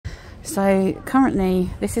So currently,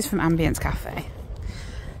 this is from Ambience Cafe.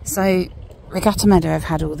 So Regatta Meadow have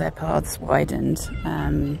had all their paths widened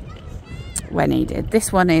where needed.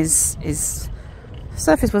 This one is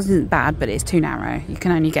surface wasn't bad, but it's too narrow. You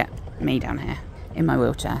can only get me down here in my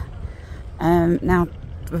wheelchair. Now,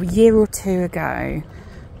 a year or two ago,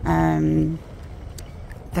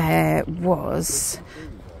 there was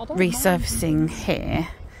resurfacing here,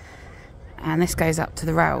 and this goes up to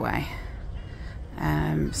the railway.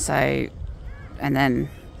 So, and then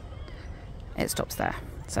it stops there.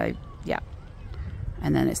 So, yeah.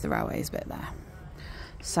 And then it's the railways bit there.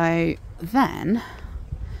 So then,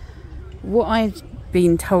 what I'd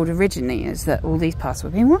been told originally is that all these paths were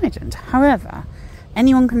being widened. However,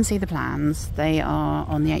 anyone can see the plans. They are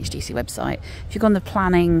on the HDC website. If you go on the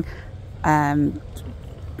planning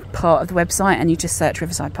part of the website and you just search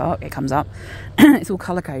Riverside Park, it comes up. It's all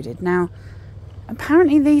colour coded. Now,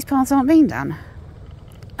 apparently these paths aren't being done.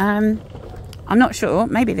 I'm not sure.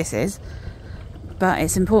 Maybe this is. But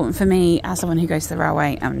it's important for me as someone who goes to the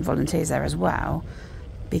railway and volunteers there as well,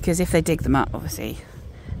 because if they dig them up, obviously,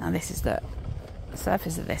 now this is the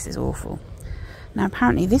surface of this is awful. Now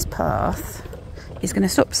apparently this path is going to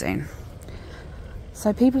stop soon.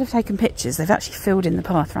 So people have taken pictures. They've actually filled in the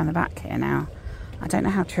path around the back here now. I don't know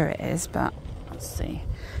how true it is, but let's see.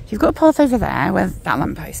 You've got a path over there where that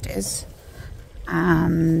lamppost is,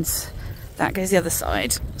 and that goes the other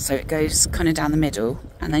side, so it goes kind of down the middle,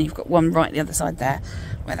 and then you've got one right the other side there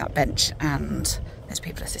where that bench and those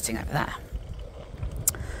people are sitting over there.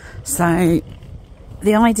 So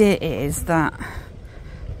the idea is that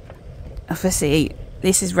obviously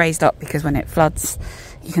this is raised up because when it floods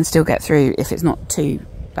you can still get through if it's not too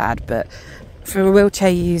bad, but for a wheelchair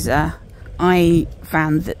user I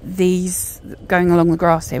found that these going along the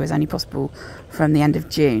grass here was only possible from the end of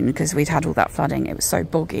June because we'd had all that flooding. It was so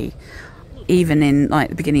boggy. Even in like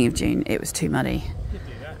the beginning of June, it was too muddy,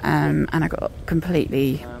 and I got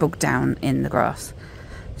completely bogged down in the grass.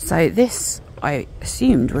 So this, I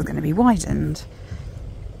assumed, was going to be widened.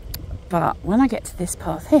 But when I get to this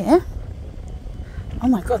path here, oh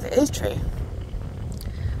my god, it is true.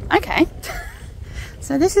 Okay,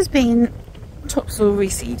 so this has been topsoil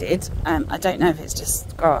reseeded. I don't know if it's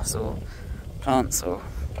just grass or plants or.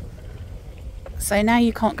 So now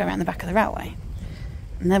you can't go around the back of the railway.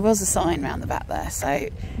 And there was a sign around the back there, so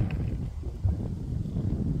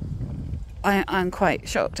I'm quite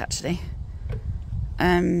shocked actually.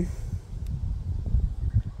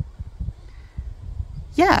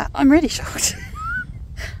 Yeah, I'm really shocked.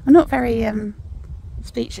 I'm not very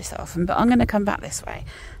speechless often, but I'm going to come back this way.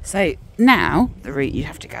 So now the route you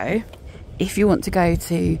have to go, if you want to go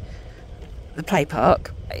to the play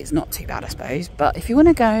park, it's not too bad I suppose, but if you want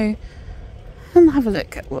to go and have a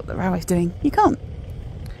look at what the railway's doing, you can't.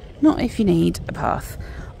 Not if you need a path.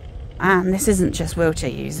 And this isn't just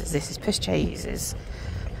wheelchair users, this is pushchair users.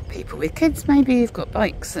 People with kids maybe who've got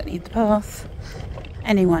bikes that need the path.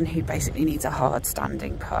 Anyone who basically needs a hard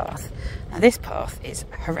standing path. Now this path is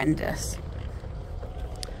horrendous.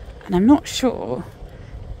 And I'm not sure,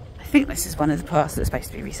 I think this is one of the paths that's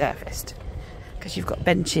supposed to be resurfaced. Because you've got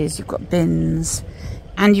benches, you've got bins,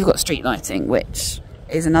 and you've got street lighting, which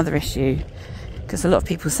is another issue. Because a lot of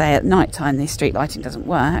people say at night time the street lighting doesn't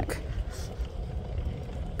work,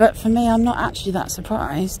 but for me I'm not actually that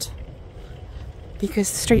surprised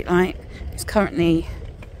because the street light is currently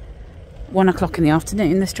 1 o'clock in the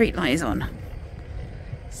afternoon, the street light is on.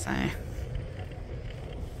 So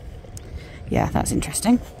yeah, that's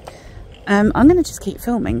interesting. I'm going to just keep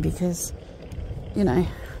filming because, you know,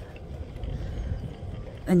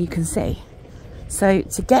 then you can see. So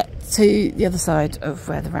to get to the other side of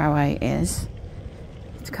where the railway is,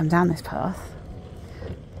 to come down this path,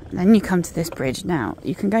 and then you come to this bridge. Now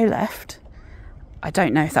you can go left, I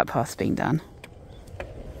don't know if that path's being done,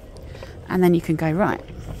 and then you can go right.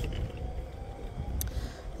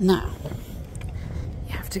 Now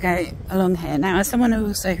you have to go along here. Now as someone who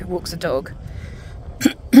also walks a dog,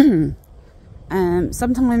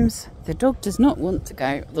 sometimes the dog does not want to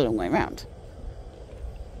go the long way around,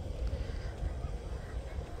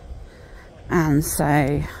 and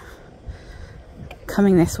so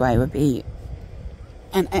coming this way would be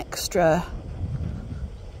an extra,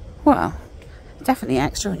 well, definitely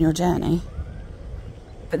extra on your journey.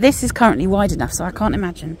 But this is currently wide enough, so I can't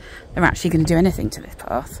imagine they're actually going to do anything to this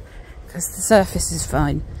path because the surface is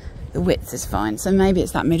fine, the width is fine, so maybe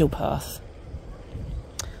it's that middle path.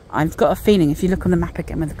 I've got a feeling if you look on the map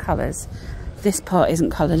again with the colours, this part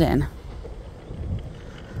isn't coloured in.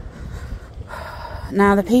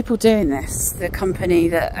 Now the people doing this, the company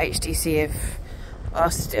that HDC have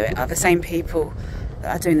asked to do it, are the same people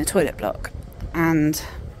that are doing the toilet block, and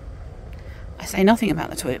I say nothing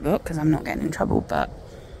about the toilet block because I'm not getting in trouble, but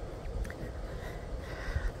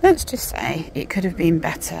let's just say it could have been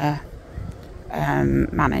better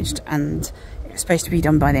managed, and it was supposed to be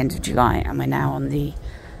done by the end of July, and we're now on the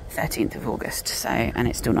 13th of August, so, and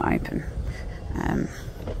it's still not open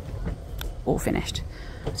or finished.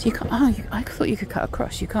 So you can't, oh, I thought you could cut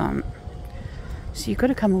across, you can't. So you've got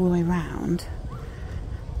to come all the way round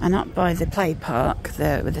and up by the play park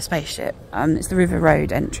with the spaceship. It's the River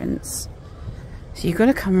Road entrance. So you've got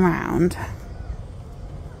to come round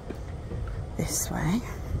this way.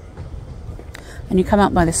 And you come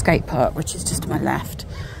up by the skate park, which is just to my left.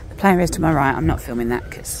 The play area is to my right. I'm not filming that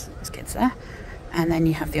because there's kids there. And then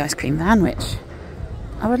you have the ice cream van, which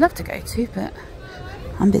I would love to go to, but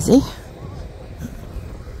I'm busy.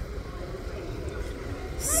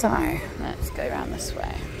 So let's go around this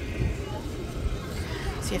way.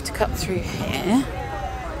 So you have to cut through here.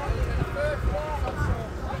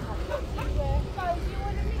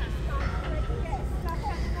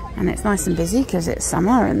 And it's nice and busy because it's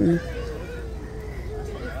summer and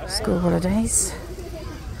school holidays.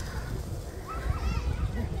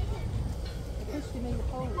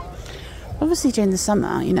 Obviously during the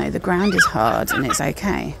summer, you know, the ground is hard and it's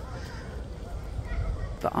okay.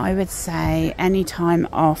 But I would say any time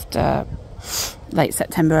after late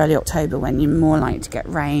September, early October, when you're more likely to get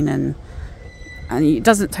rain, and it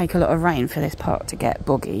doesn't take a lot of rain for this park to get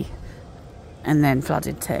boggy and then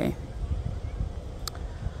flooded too.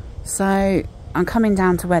 So I'm coming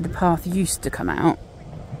down to where the path used to come out,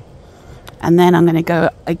 and then I'm going to go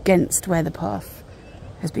against where the path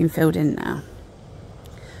has been filled in now,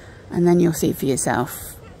 and then you'll see for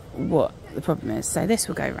yourself what the problem is. So this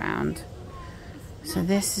will go round. So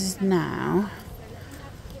this is now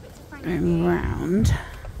going round.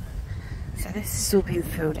 So this has all been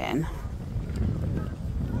filled in.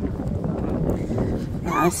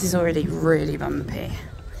 Now this is already really bumpy.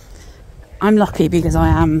 I'm lucky because I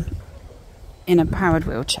am in a powered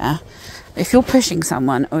wheelchair. If you're pushing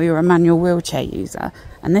someone or you're a manual wheelchair user,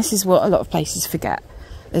 and this is what a lot of places forget,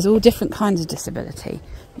 there's all different kinds of disability.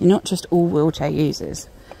 You're not just all wheelchair users.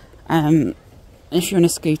 If you're on a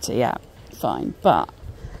scooter, yeah, fine, but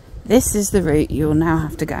this is the route you'll now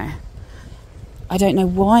have to go. I don't know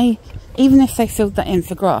why, even if they filled that in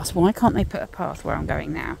for grass, why can't they put a path where I'm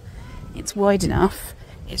going now? It's wide enough,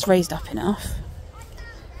 it's raised up enough.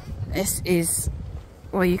 This is,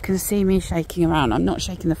 well, you can see me shaking around. I'm not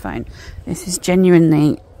shaking the phone. This is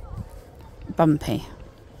genuinely bumpy.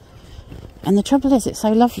 And the trouble is, it's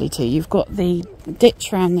so lovely too. You've got the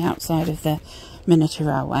ditch around the outside of the miniature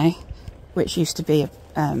railway, which used to be a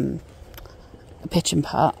pitch and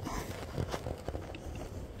putt.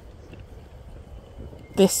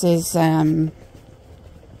 This is a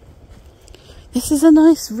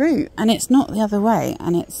nice route, and it's not the other way,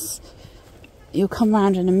 and it's, you'll come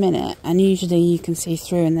round in a minute, and usually you can see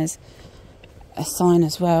through, and there's a sign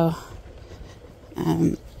as well.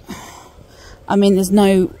 I mean, there's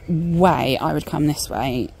no way I would come this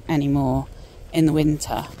way anymore in the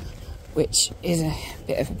winter, which is a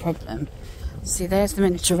bit of a problem. See, there's the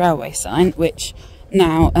miniature railway sign, which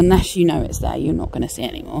now, unless you know it's there, you're not going to see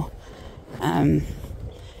anymore.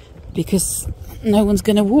 Because no one's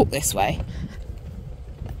going to walk this way.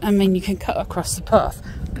 I mean, you can cut across the path,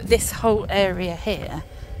 but this whole area here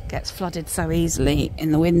gets flooded so easily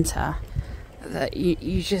in the winter that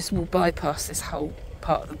you just will bypass this whole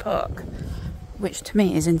part of the park, which to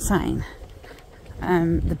me is insane.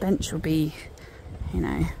 The bench will be, you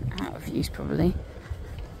know, out of use probably.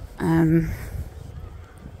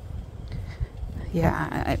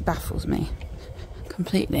 Yeah, it baffles me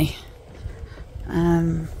completely.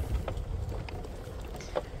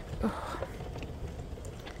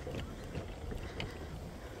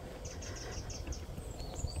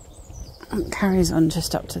 It carries on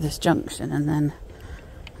just up to this junction, and then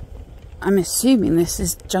I'm assuming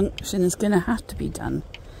this junction is going to have to be done,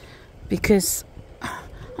 because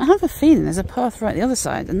I have a feeling there's a path right the other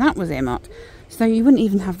side, and that was earmarked. So you wouldn't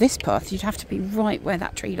even have this path, you'd have to be right where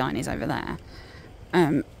that tree line is over there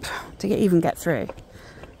to even get through.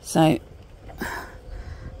 So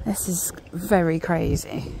this is very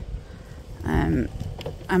crazy. And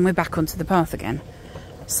we're back onto the path again.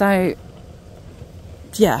 So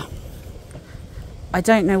yeah, I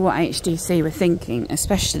don't know what HDC were thinking,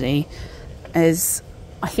 especially as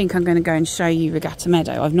I think I'm going to go and show you Regatta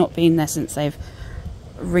Meadow. I've not been there since they've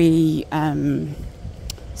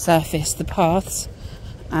surfaced the paths.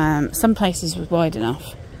 Some places were wide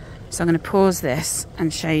enough, so I'm going to pause this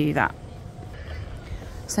and show you that.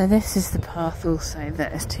 So this is the path also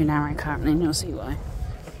that is too narrow currently, and you'll see why.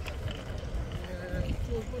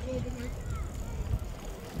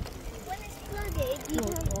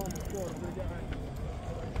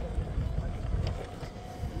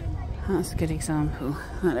 That's a good example.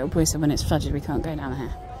 That little boy said when it's flooded we can't go down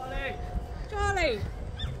here. Charlie!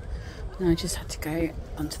 No, I just had to go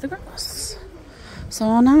onto the grass. So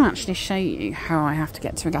I'll now actually show you how I have to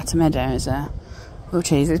get to Regatta Meadows.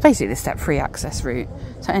 Which is, it's basically the step-free access route.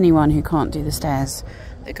 So anyone who can't do the stairs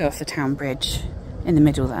that go off the town bridge in the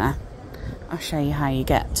middle there, I'll show you how you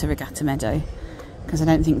get to Regatta Meadow, because I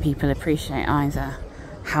don't think people appreciate either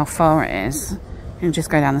how far it is. You just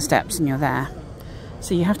go down the steps and you're there.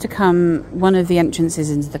 So you have to come one of the entrances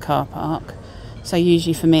into the car park. So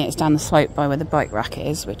usually for me it's down the slope by where the bike rack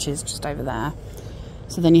is, which is just over there.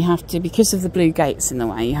 So then you have to, because of the blue gates in the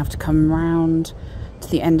way, you have to come round to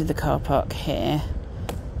the end of the car park here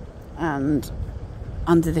and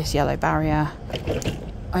under this yellow barrier,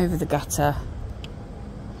 over the gutter.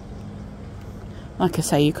 Like I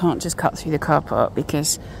say, you can't just cut through the car park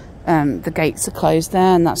because the gates are closed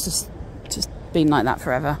there, and that's just been like that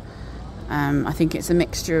forever. I think it's a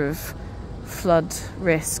mixture of flood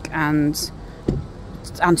risk and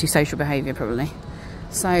antisocial behaviour probably.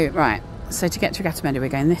 So right, so to get to Regatta Meadow we're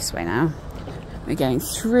going this way now. We're going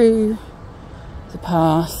through the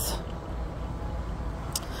path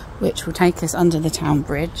which will take us under the town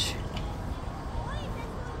bridge.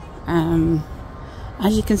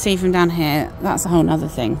 As you can see from down here, that's a whole nother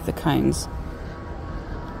thing, the cones.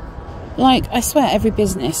 Like, I swear every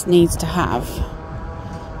business needs to have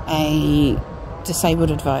a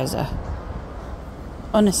disabled advisor.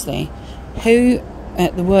 Honestly, who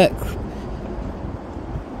at the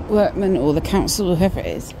workman or the council or whoever it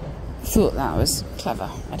is thought that was clever?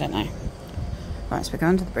 I don't know. Right, so we're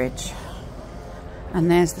going to the bridge, and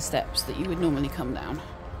there's the steps that you would normally come down.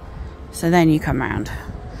 So then you come round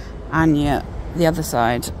and you're the other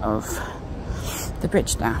side of the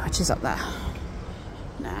bridge now, which is up there.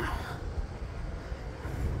 Now,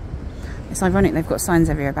 it's ironic they've got signs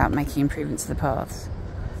everywhere about making improvements to the paths.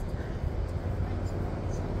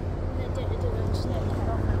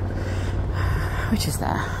 Which is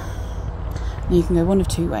there. And you can go one of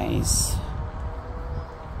two ways.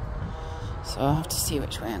 So I'll have to see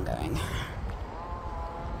which way I'm going.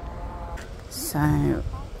 So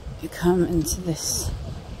you come into this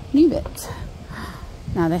new bit.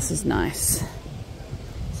 Now this is nice.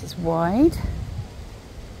 This is wide.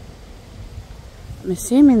 I'm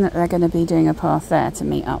assuming that they're going to be doing a path there to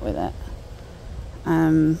meet up with it.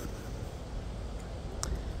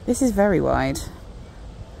 This is very wide.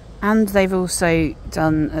 And they've also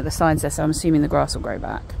done at the sides there, so I'm assuming the grass will grow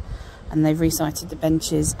back. And they've resited the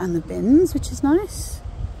benches and the bins, which is nice.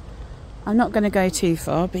 I'm not going to go too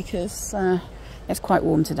far because it's quite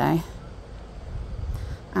warm today.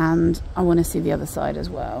 And I want to see the other side as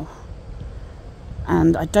well.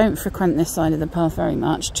 And I don't frequent this side of the path very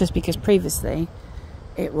much, just because previously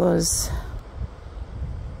it was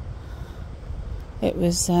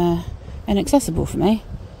inaccessible for me,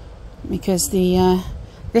 because the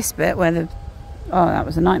this bit where the that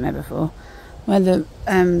was a nightmare before, where the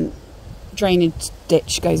drainage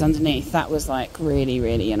ditch goes underneath, that was like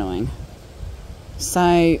really annoying. So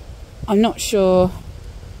I'm not sure.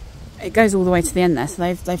 It goes all the way to the end there,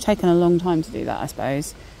 so they've taken a long time to do that, I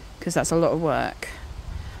suppose, because that's a lot of work.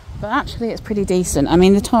 But actually it's pretty decent. I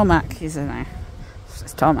mean, the tarmac is,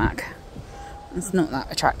 it's tarmac. It's not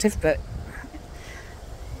that attractive, but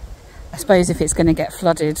I suppose if it's going to get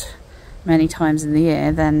flooded many times in the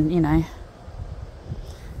year, then, you know,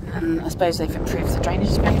 I suppose they've improved the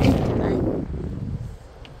drainage maybe, I don't know.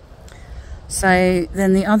 So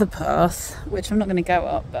then the other path, which I'm not going to go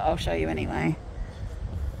up, but I'll show you anyway,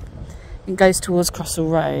 it goes towards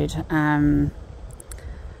Crossall Road. I'm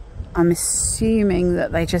assuming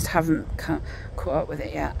that they just haven't caught up with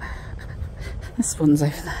it yet. The swans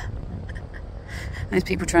over there. Those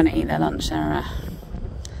people trying to eat their lunch, they're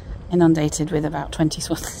inundated with about 20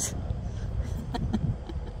 swans.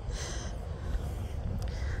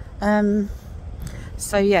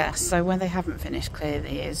 So yeah, so where they haven't finished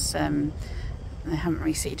clearly is, they haven't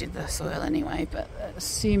reseeded the soil anyway, but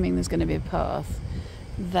assuming there's going to be a path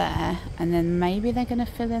there, and then maybe they're going to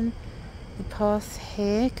fill in the path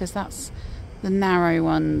here, because that's the narrow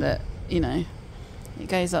one that, you know, it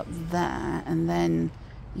goes up there, and then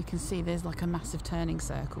you can see there's like a massive turning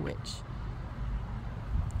circle, which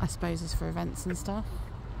I suppose is for events and stuff.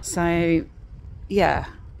 So yeah,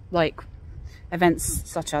 like events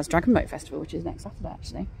such as Dragon Boat Festival, which is next Saturday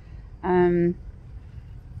actually.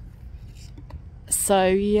 So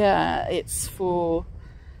yeah, it's for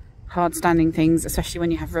hard standing things, especially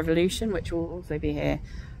when you have Revolution, which will also be here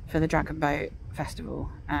for the Dragon Boat Festival.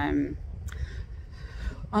 I'm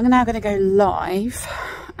now going to go live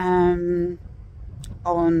on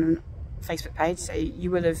Facebook page, so you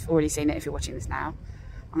will have already seen it if you're watching this now.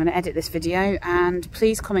 I'm going to edit this video, and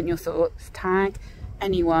please comment your thoughts, tag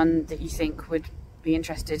anyone that you think would be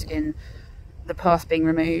interested in the path being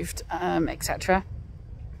removed, etc.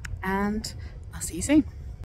 And I'll see you soon.